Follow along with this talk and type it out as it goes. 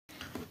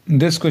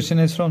This question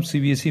is from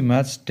CBSE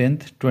Maths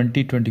 10th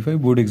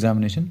 2025 board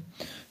examination.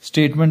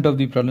 Statement of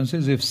the problem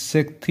says if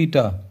sec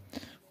theta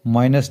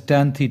minus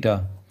tan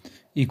theta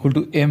equal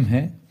to m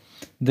है,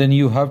 then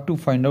you have to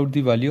find out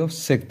the value of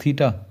sec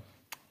theta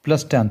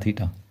plus tan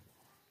theta.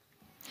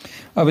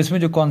 अब इसमें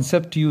जो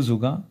concept use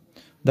होगा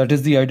that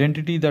is the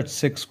identity that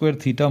sec square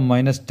theta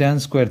minus tan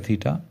square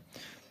theta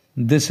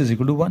this is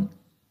equal to 1.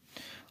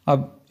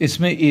 अब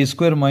इसमें a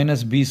square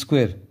minus b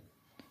square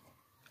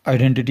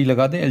identity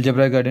लगा दें,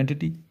 algebraic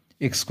identity.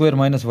 X square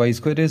minus Y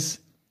square is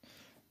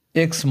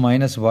x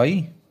minus Y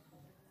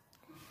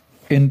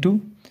into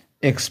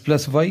x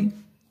plus Y,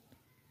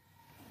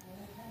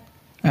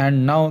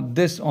 and now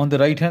this on the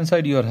right hand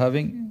side you are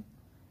having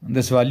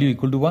this value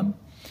equal to 1.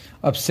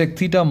 अब sec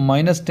theta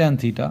minus tan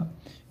theta,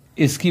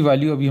 इसकी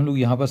value अभी हम लोग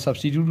यहाँ पर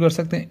substitute कर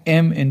सकते हैं.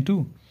 M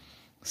into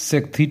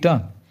sec theta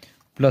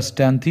plus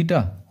tan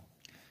theta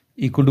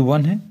equal to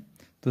 1 है,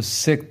 तो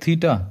sec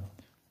theta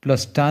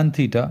plus tan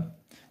theta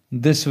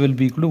this will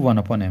be equal to 1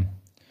 upon m.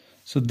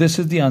 So this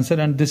is the answer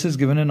and this is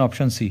given in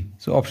option C.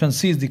 So option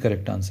C is the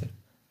correct answer.